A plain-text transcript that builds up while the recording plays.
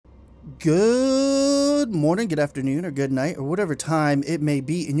Good morning, good afternoon, or good night, or whatever time it may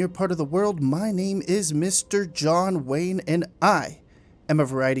be in your part of the world. My name is Mr. John Wayne, and I am a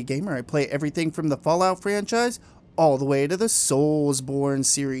variety gamer. I play everything from the Fallout franchise all the way to the Soulsborne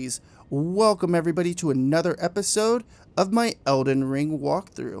series. Welcome, everybody, to another episode of my Elden Ring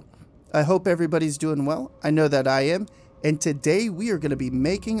walkthrough. I hope everybody's doing well. I know that I am. And today we are going to be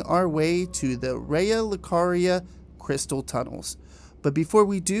making our way to the Raya Lucaria crystal tunnels. But before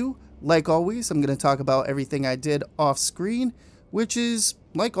we do, like always, I'm going to talk about everything I did off screen, which is,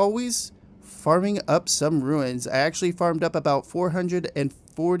 like always, farming up some ruins. I actually farmed up about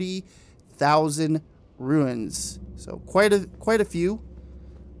 440,000 ruins. So quite a few.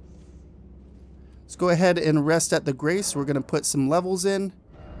 Let's go ahead and rest at the grace. We're going to put some levels in.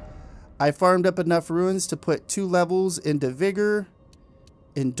 I farmed up enough ruins to put 2 levels into vigor,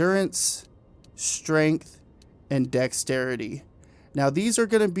 endurance, strength, and dexterity. Now these are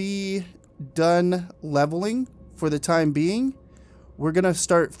going to be done leveling for the time being. We're going to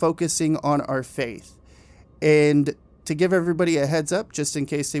start focusing on our faith. And to give everybody a heads up, just in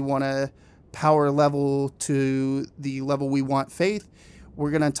case they want to power level to the level we want faith,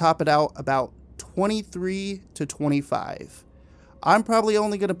 we're going to top it out about 23 to 25. I'm probably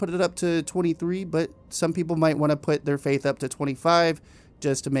only going to put it up to 23, but some people might want to put their faith up to 25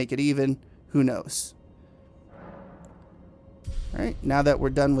 just to make it even. Who knows? Alright, now that we're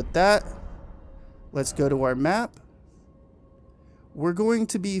done with that, let's go to our map. We're going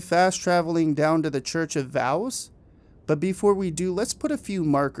to be fast traveling down to the Church of Vows, but before we do, let's put a few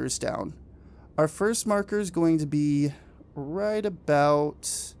markers down. Our first marker is going to be right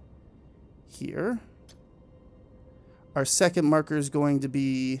about here. Our second marker is going to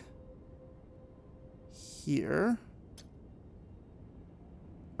be here.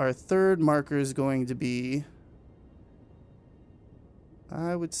 Our third marker is going to be,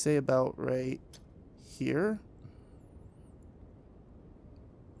 I would say, about right here.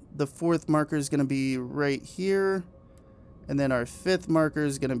 The fourth marker is going to be right here. And then our fifth marker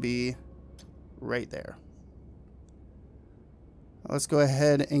is going to be right there. Let's go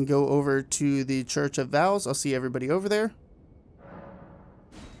ahead and go over to the Church of Vows. I'll see everybody over there.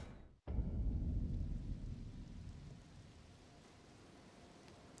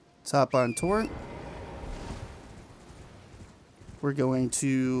 Let's hop on Torrent. We're going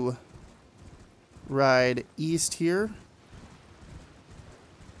to ride east here.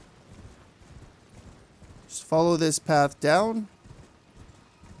 Just follow this path down.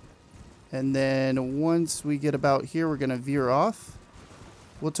 And then once we get about here, we're going to veer off.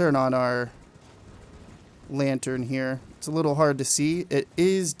 We'll turn on our lantern here. It's a little hard to see. It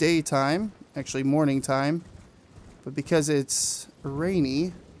is daytime, actually morning time. But because it's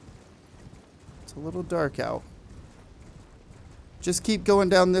rainy, it's a little dark out. Just keep going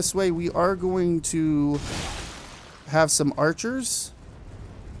down this way. We are going to have some archers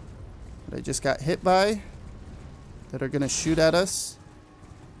that I just got hit by that are going to shoot at us.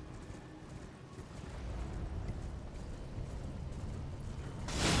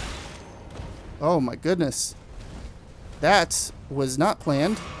 Oh my goodness. That was not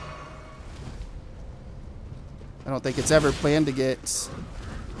planned. I don't think it's ever planned to get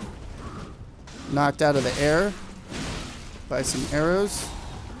knocked out of the air by some arrows.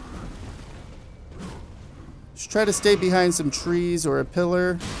 Just try to stay behind some trees or a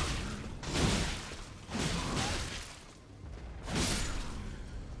pillar.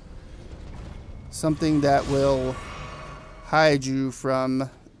 Something that will hide you from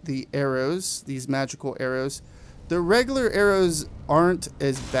the arrows, these magical arrows. The regular arrows aren't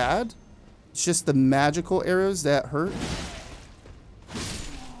as bad. It's just the magical arrows that hurt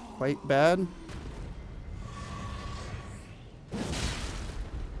quite bad.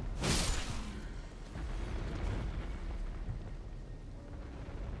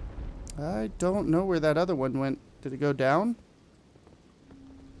 I don't know where that other one went. Did it go down?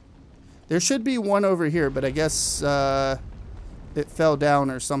 There should be one over here, but I guess it fell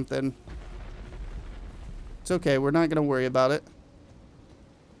down or something. It's okay. We're not going to worry about it.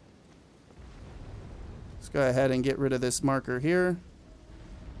 Let's go ahead and get rid of this marker here.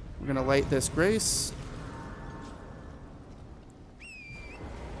 We're going to light this grace.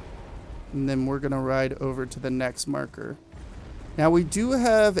 And then we're going to ride over to the next marker. Now we do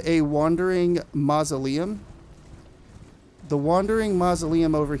have a wandering mausoleum. The wandering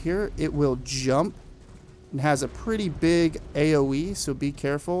mausoleum over here, it will jump and has a pretty big AoE, so be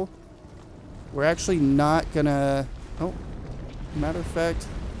careful. We're actually not gonna... Oh, matter of fact,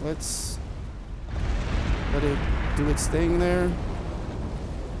 let's let it do its thing there.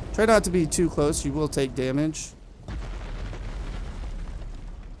 Try not to be too close, you will take damage.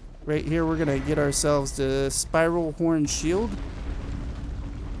 Right here, we're gonna get ourselves the spiral horn shield.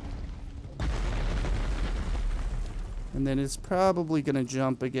 And then it's probably gonna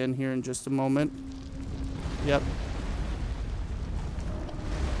jump again here in just a moment. Yep.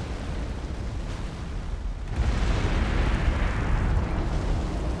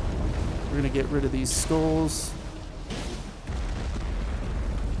 We're gonna get rid of these skulls.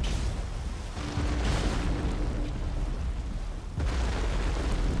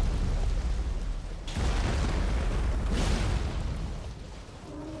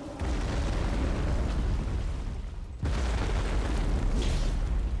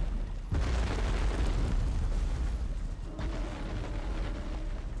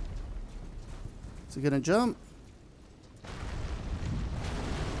 Is it gonna jump?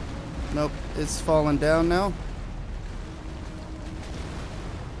 Nope, it's falling down now.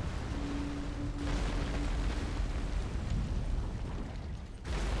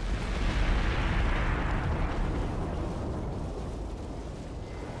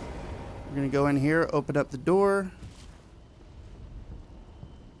 We're gonna go in here, open up the door.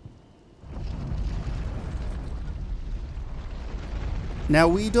 Now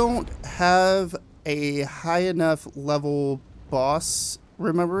we don't have a high enough level boss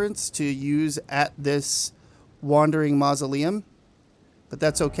remembrance to use at this wandering mausoleum, but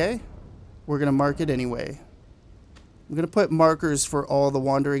that's okay. We're gonna mark it anyway. I'm gonna put markers for all the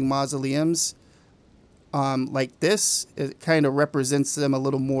wandering mausoleums like this. It kind of represents them a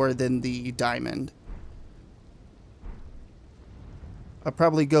little more than the diamond. I'll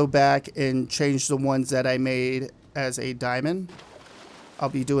probably go back and change the ones that I made as a diamond. I'll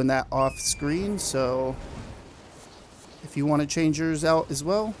be doing that off screen, so if you want to change yours out as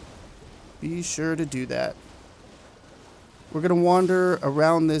well, be sure to do that. We're going to wander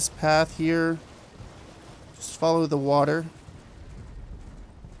around this path here. Just follow the water.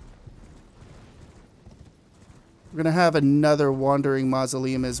 We're going to have another wandering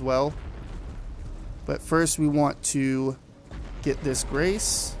mausoleum as well. But first we want to get this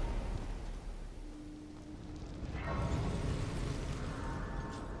grace.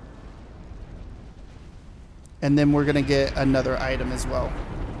 And then we're going to get another item as well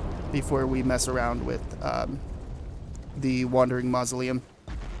before we mess around with the wandering mausoleum.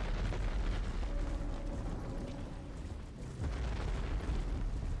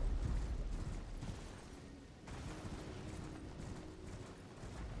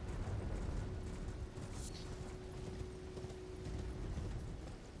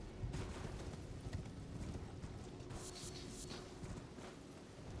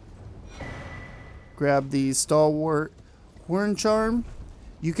 Grab the stalwart horn charm.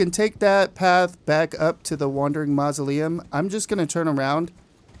 You can take that path back up to the wandering mausoleum. I'm just going to turn around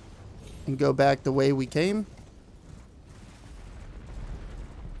and go back the way we came.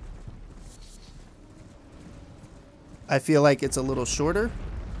 I feel like it's a little shorter.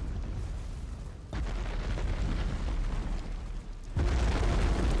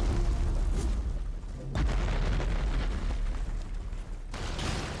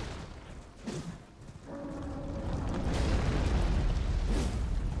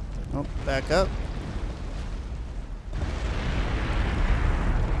 Oh, back up.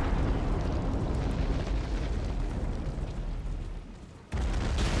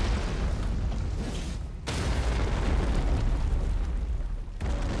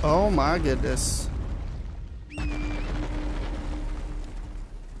 Oh my goodness.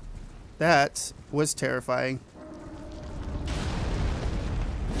 That was terrifying.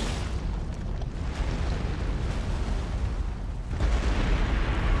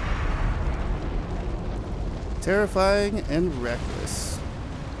 Terrifying and reckless.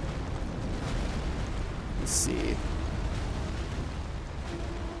 Let's see.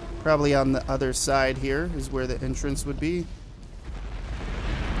 Probably on the other side here is where the entrance would be.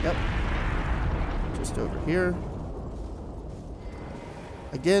 Yep. Just over here.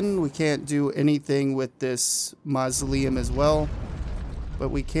 Again, we can't do anything with this mausoleum as well, but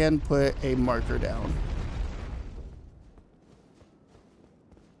we can put a marker down.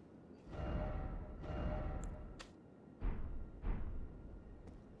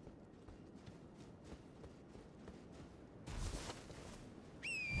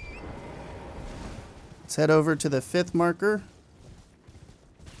 Let's head over to the 5th marker.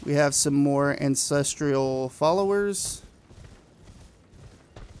 We have some more ancestral followers.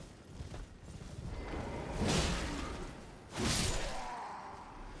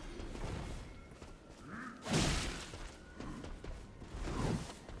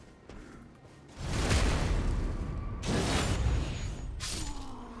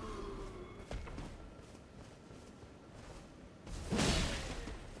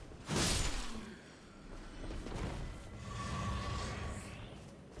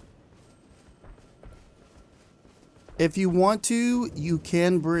 If you want to, you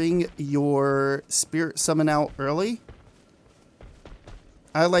can bring your spirit summon out early.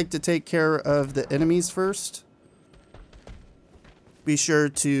 I like to take care of the enemies first. Be sure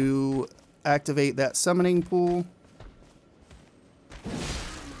to activate that summoning pool.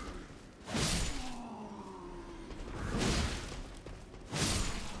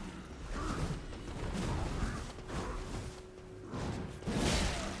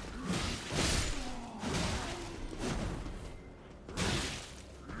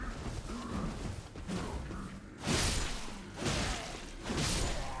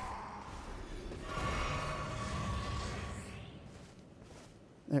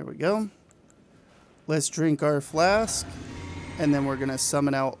 There we go. Let's drink our flask. And then we're going to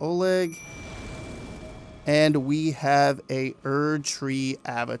summon out Oleg. And we have a Erd-Tree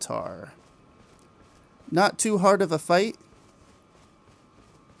avatar. Not too hard of a fight.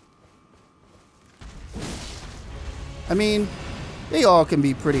 I mean, they all can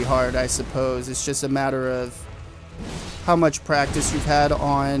be pretty hard, I suppose. It's just a matter of how much practice you've had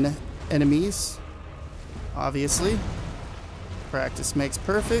on enemies. Obviously. Practice makes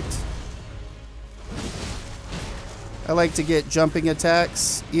perfect. I like to get jumping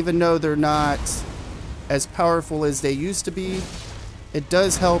attacks, even though they're not as powerful as they used to be. It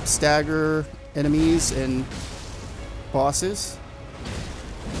does help stagger enemies and bosses.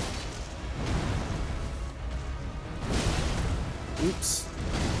 Oops.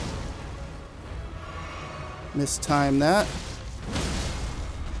 Mistimed that.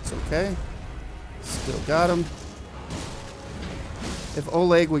 It's okay. Still got him. If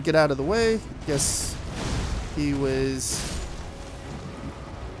Oleg would get out of the way, guess he was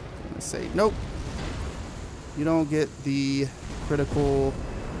gonna say, nope. You don't get the critical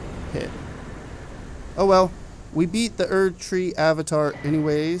hit. Oh well, we beat the Erd-Tree avatar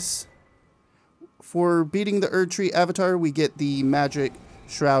anyways. For beating the Erd-Tree avatar, we get the Magic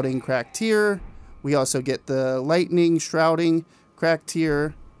Shrouding Cracked Tear. We also get the Lightning Shrouding Cracked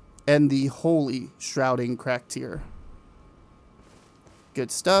Tear and the Holy Shrouding Cracked Tear. Good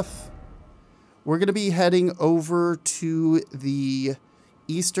stuff. We're going to be heading over to the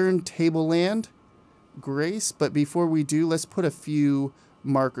Eastern Tableland Grace, but before we do, let's put a few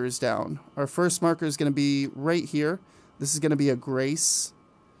markers down. Our first marker is going to be right here. This is going to be a Grace.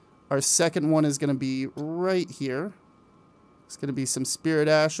 Our second one is going to be right here. It's going to be some Spirit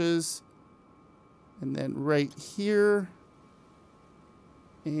Ashes. And then right here.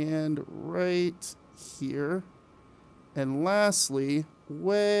 And right here. And lastly,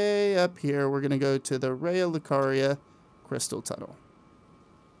 way up here, we're going to go to the Raya Lucaria Crystal Tunnel.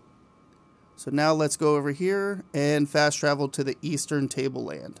 So now let's go over here and fast travel to the Eastern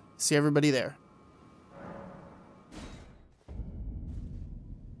Tableland. See everybody there.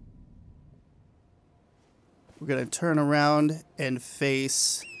 We're going to turn around and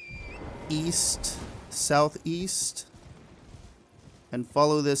face east, southeast, and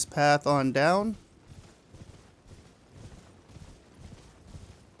follow this path on down.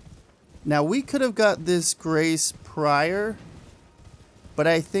 Now, we could have got this Grace prior, but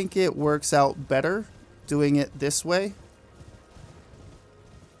I think it works out better doing it this way.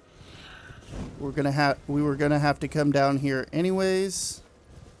 We were gonna have to come down here anyways.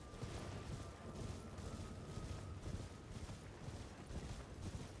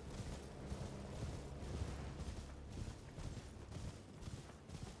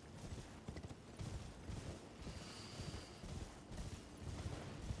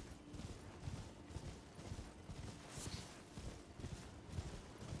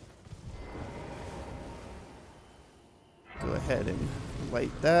 Go ahead and light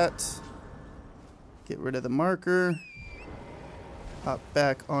that. Get rid of the marker. Hop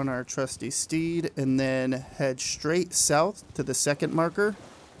back on our trusty steed and then head straight south to the second marker.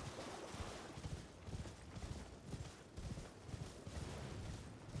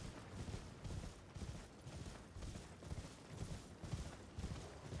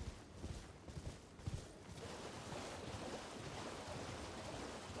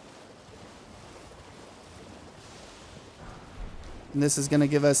 And this is going to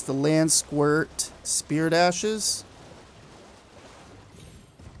give us the Land Squirt Spirit Ashes.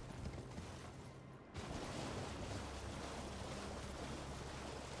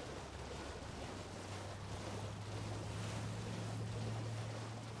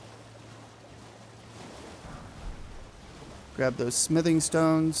 Grab those smithing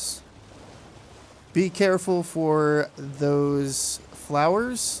stones. Be careful for those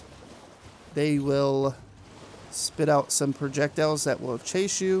flowers. They will spit out some projectiles that will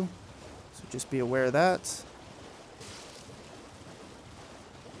chase you, so just be aware of that.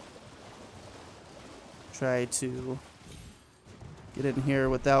 Try to Get in here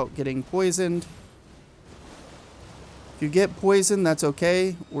without getting poisoned. If you get poisoned, that's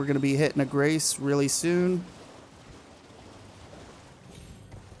okay. We're going to be hitting a grace really soon.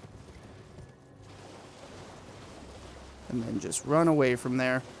 And then just run away from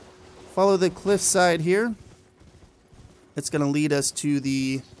there. Follow the cliffside here. It's going to lead us to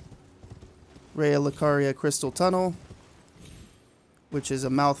the Raya Lucaria Crystal Tunnel, which is a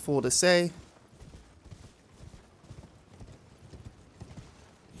mouthful to say.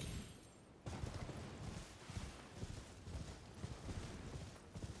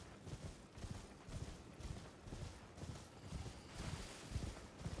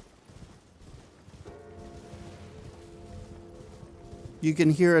 You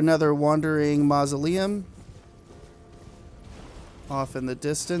can hear another wandering mausoleum off in the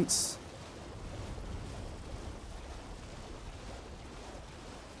distance.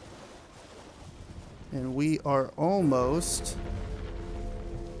 And we are almost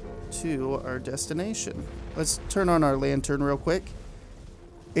to our destination. Let's turn on our lantern real quick.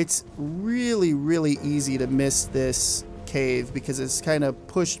 It's really, really easy to miss this cave because it's kind of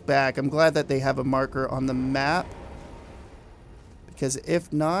pushed back. I'm glad that they have a marker on the map, because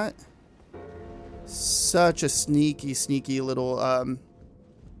if not, such a sneaky, sneaky little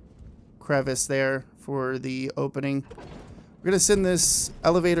crevice there for the opening. We're going to send this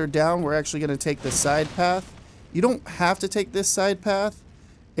elevator down. We're actually going to take the side path. You don't have to take this side path.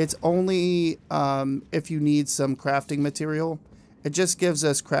 It's only if you need some crafting material. It just gives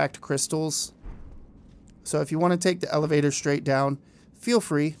us cracked crystals. So if you want to take the elevator straight down, feel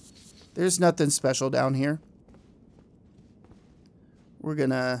free. There's nothing special down here. We're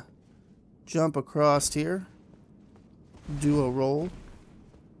going to jump across here, do a roll,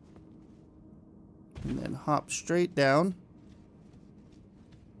 and then hop straight down.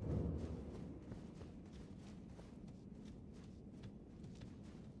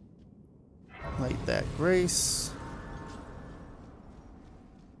 Light that grace.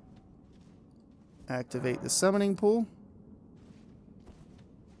 Activate the summoning pool.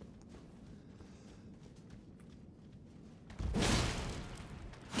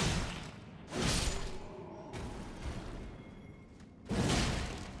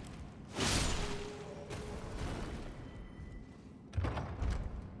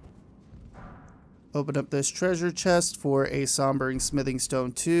 Open up this treasure chest for a Sombering Smithing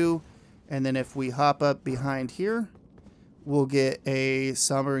Stone 2. And then if we hop up behind here, we'll get a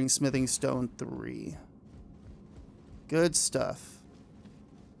Sombering Smithing Stone 3. Good stuff.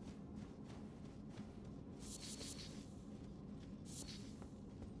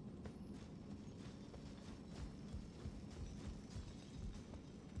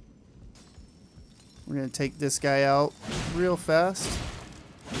 We're going to take this guy out real fast.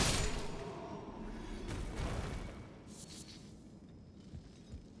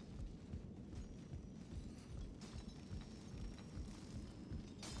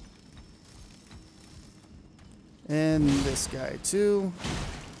 And this guy too.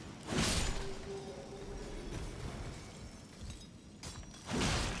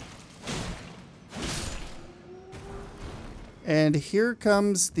 And here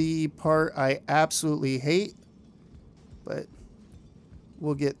comes the part I absolutely hate, but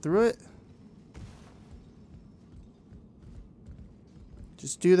we'll get through it.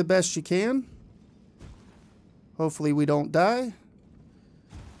 Just do the best you can. Hopefully we don't die,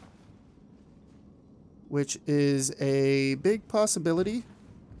 which is a big possibility.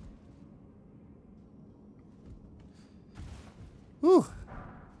 Whew.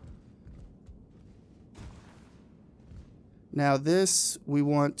 Now this, we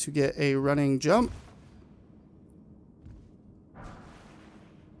want to get a running jump.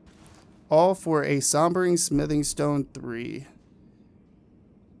 All for a Sombering Smithing Stone 3.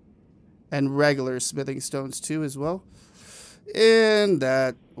 And regular Smithing Stones 2 as well. And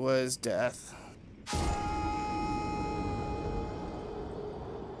that was death.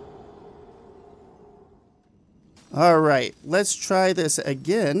 Alright, let's try this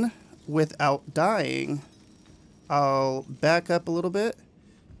again without dying. I'll back up a little bit,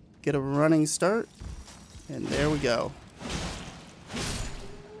 get a running start, and there we go.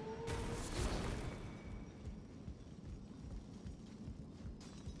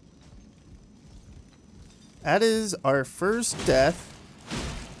 That is our first death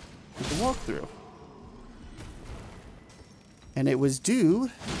with the walkthrough. And it was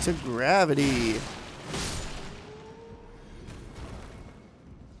due to gravity.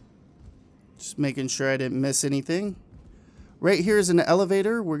 Just making sure I didn't miss anything. Right here is an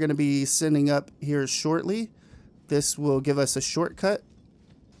elevator we're going to be sending up here shortly. This will give us a shortcut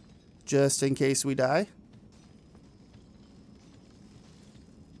just in case we die.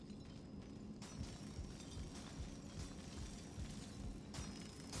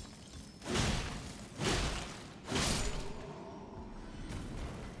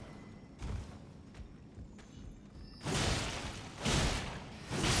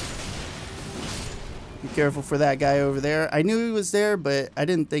 careful for that guy over there. I knew he was there, but I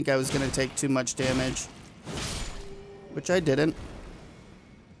didn't think I was going to take too much damage. Which I didn't.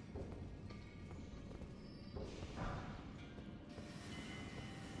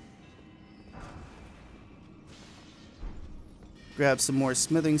 Grab some more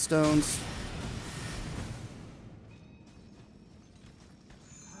smithing stones.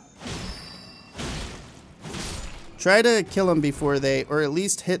 Try to kill them before they, or at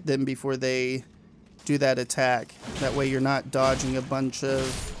least hit them before they do that attack. That way you're not dodging a bunch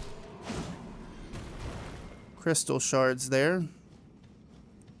of crystal shards there.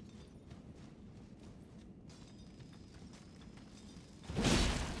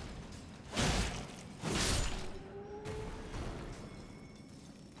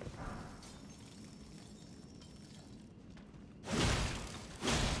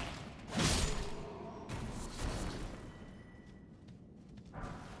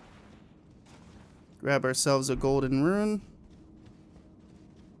 Grab ourselves a golden rune.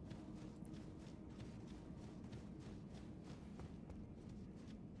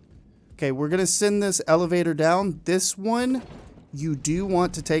 Okay, we're going to send this elevator down. This one, you do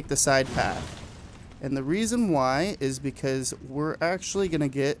want to take the side path. And the reason why is because we're actually going to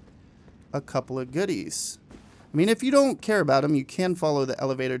get a couple of goodies. I mean, if you don't care about them, you can follow the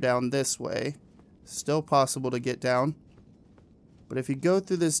elevator down this way. Still possible to get down. But if you go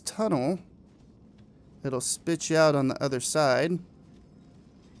through this tunnel, it'll spit you out on the other side.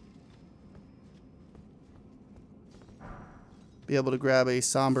 Be able to grab a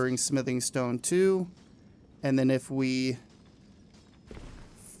sombering smithing stone too. And then if we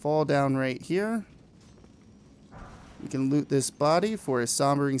fall down right here, we can loot this body for a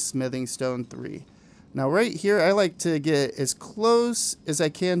sombering smithing stone 3. Now right here, I like to get as close as I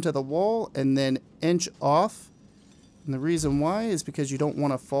can to the wall and then inch off. And the reason why is because you don't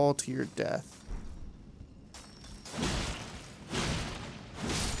want to fall to your death.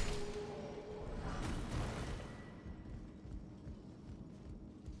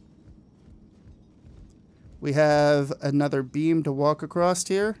 We have another beam to walk across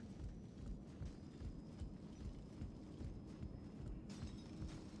here.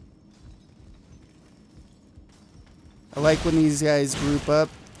 I like when these guys group up,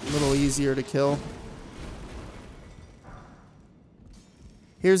 a little easier to kill.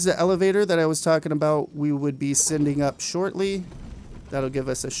 Here's the elevator that I was talking about we would be sending up shortly. That'll give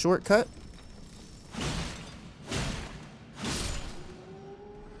us a shortcut.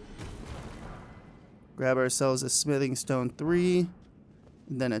 Grab ourselves a smithing stone 3,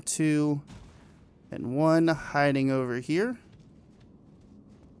 and then a 2, and 1 hiding over here.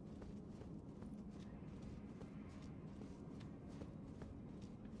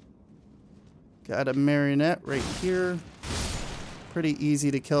 Got a marionette right here. Pretty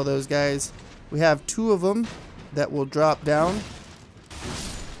easy to kill those guys. We have 2 of them that will drop down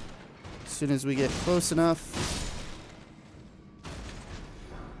as soon as we get close enough.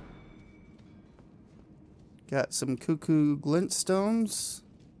 Got some cuckoo glintstones,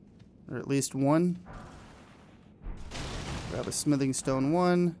 or at least 1. Grab a smithing stone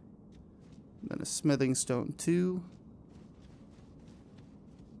 1, then a smithing stone 2.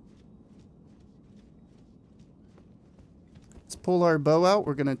 Let's pull our bow out.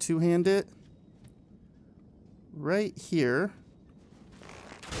 We're going to 2-hand it. Right here,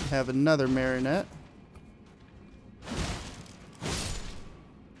 we have another marionette.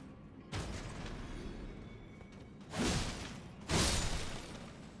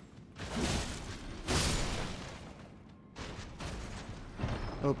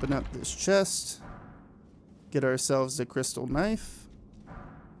 Open up this chest, get ourselves a crystal knife,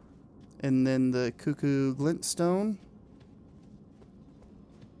 and then the cuckoo glintstone.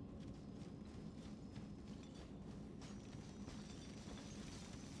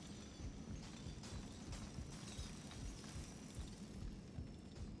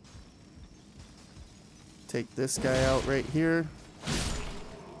 Take this guy out right here.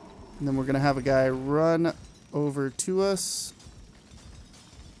 And then we're going to have a guy run over to us.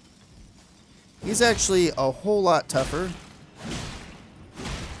 He's actually a whole lot tougher.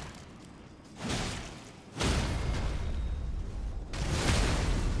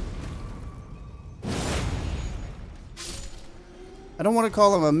 I don't want to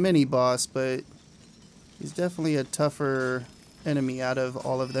call him a mini boss, but he's definitely a tougher enemy out of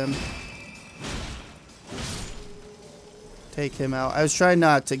all of them. Take him out. I was trying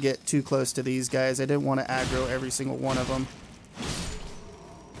not to get too close to these guys. I didn't want to aggro every single one of them.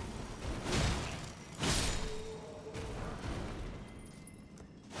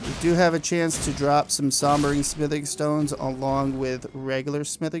 Do have a chance to drop some sombering smithing stones along with regular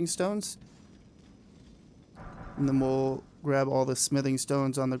smithing stones. And then we'll grab all the smithing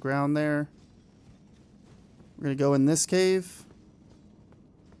stones on the ground there. We're going to go in this cave.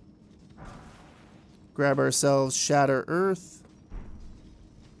 Grab ourselves Shatter Earth.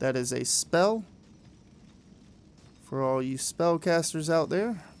 That is a spell for all you spellcasters out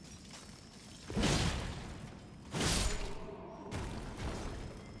there.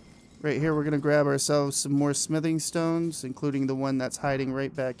 Right here, we're going to grab ourselves some more smithing stones, including the one that's hiding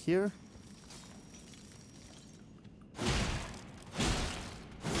right back here.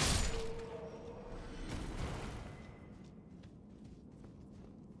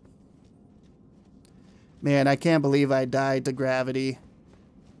 Man, I can't believe I died to gravity.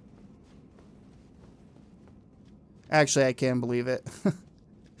 Actually, I can believe it.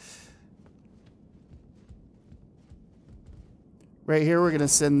 Right here, we're going to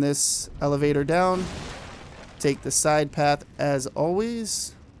send this elevator down. Take the side path as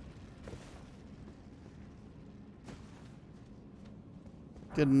always.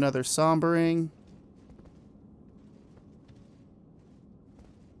 Get another sombering.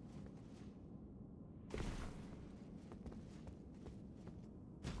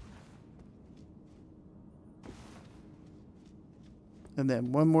 And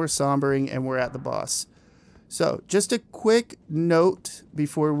then one more sombering and we're at the boss. So just a quick note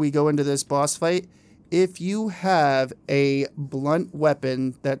before we go into this boss fight. If you have a blunt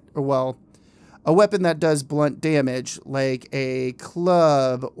weapon that, well, a weapon that does blunt damage, like a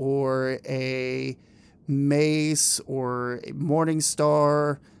club or a mace or a morning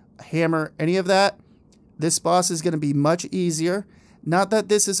star, a hammer, any of that, this boss is going to be much easier. Not that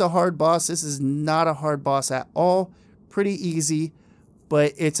this is a hard boss. This is not a hard boss at all. Pretty easy.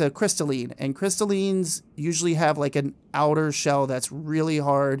 But it's a crystalline, and crystallines usually have like an outer shell that's really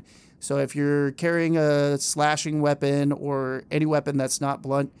hard. So if you're carrying a slashing weapon or any weapon that's not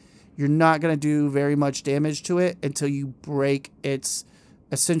blunt, you're not going to do very much damage to it until you break its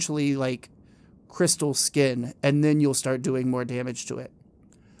essentially like crystal skin, and then you'll start doing more damage to it.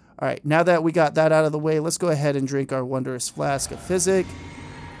 All right, now that we got that out of the way, let's go ahead and drink our wondrous flask of physic,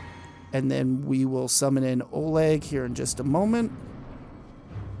 and then we will summon in Oleg here in just a moment.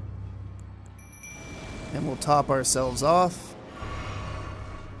 And we'll top ourselves off.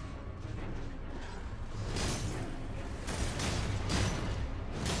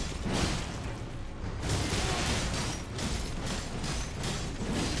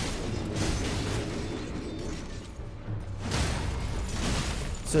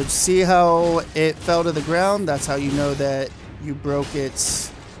 So see how it fell to the ground? That's how you know that you broke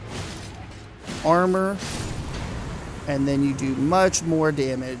its armor. And then you do much more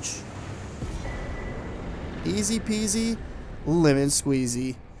damage. Easy peasy, lemon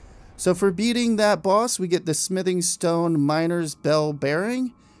squeezy. So for beating that boss, we get the Smithing Stone Miner's Bell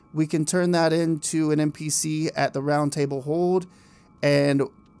Bearing. We can turn that into an NPC at the Round Table Hold, and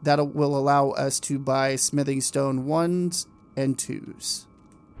that will allow us to buy Smithing Stone 1s and 2s.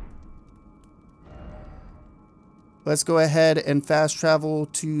 Let's go ahead and fast travel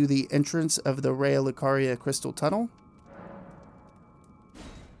to the entrance of the Raya Lucaria Crystal Tunnel.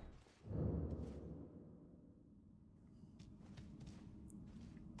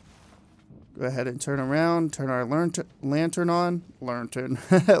 Go ahead and turn around, turn our lantern on. Lantern.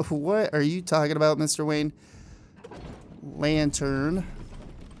 What are you talking about, Mr. Wayne? Lantern.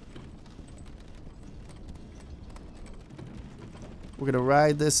 We're going to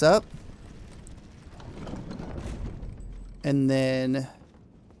ride this up. And then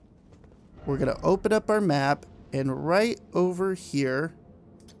we're going to open up our map. And right over here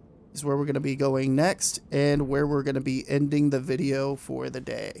is where we're going to be going next, and where we're going to be ending the video for the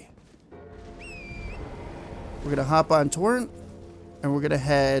day. We're going to hop on Torrent, and we're going to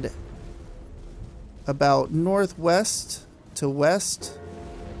head about northwest to west.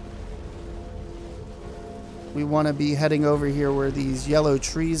 We want to be heading over here where these yellow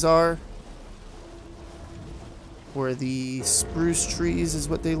trees are. Or the spruce trees is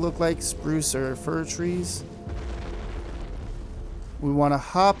what they look like. Spruce or fir trees. We want to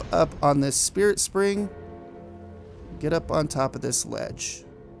hop up on this spirit spring. Get up on top of this ledge.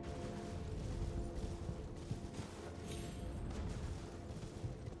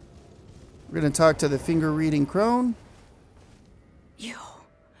 We're going to talk to the finger-reading crone. You,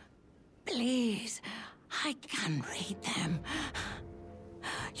 please, I can read them.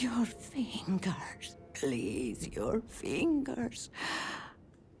 Your fingers, please, your fingers.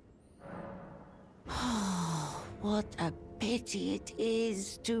 Oh, what a pity it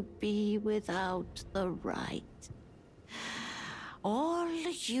is to be without the right. All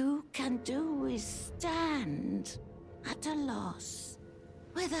you can do is stand at a loss.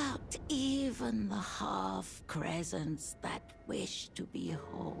 without even the half-crescents that wish to be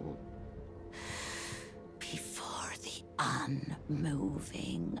whole. Before the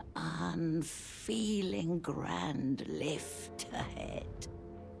unmoving, unfeeling grand lift ahead.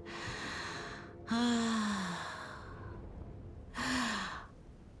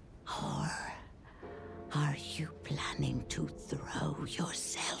 Or are you planning to throw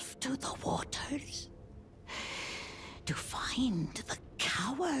yourself to the waters? To find the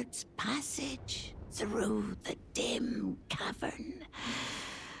coward's passage through the dim cavern?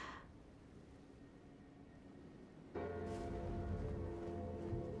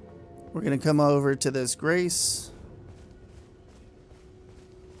 We're going to come over to this grace.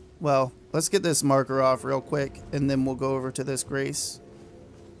 Well, let's get this marker off real quick, and then we'll go over to this grace.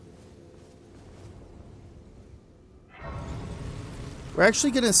 We're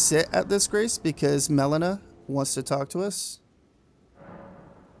actually going to sit at this grace because Melina wants to talk to us.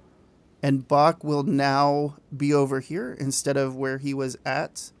 And Bach will now be over here instead of where he was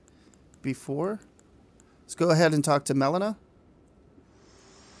at before. Let's go ahead and talk to Melina.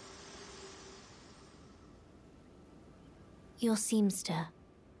 Your seamster,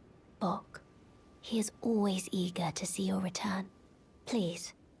 Bok. He is always eager to see your return.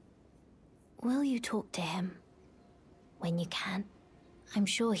 Please, will you talk to him when you can? I'm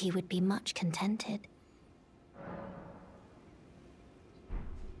sure he would be much contented.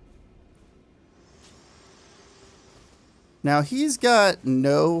 Now he's got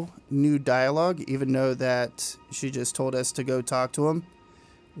no new dialogue, even though that she just told us to go talk to him.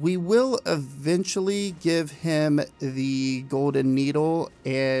 We will eventually give him the golden needle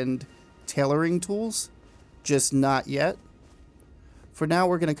and tailoring tools, just not yet. For now,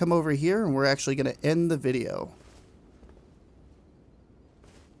 we're going to come over here and we're actually going to end the video.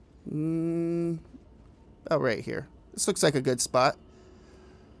 Oh, right here. This looks like a good spot.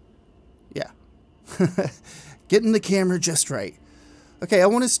 Yeah. Getting the camera just right. Okay, I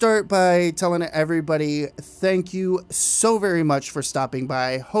want to start by telling everybody thank you so very much for stopping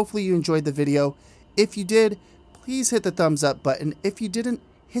by. Hopefully you enjoyed the video. If you did, please hit the thumbs up button. If you didn't,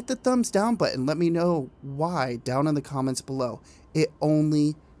 hit the thumbs down button. Let me know why down in the comments below. It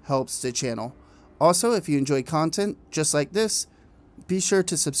only helps the channel. Also, if you enjoy content just like this, be sure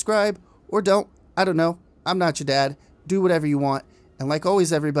to subscribe or don't. I don't know. I'm not your dad. Do whatever you want. And like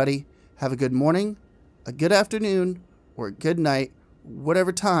always, everybody, have a good morning, a good afternoon, or a good night,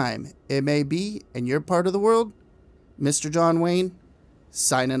 whatever time it may be in your part of the world. Mr. John Wayne,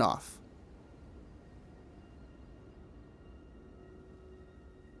 signing off.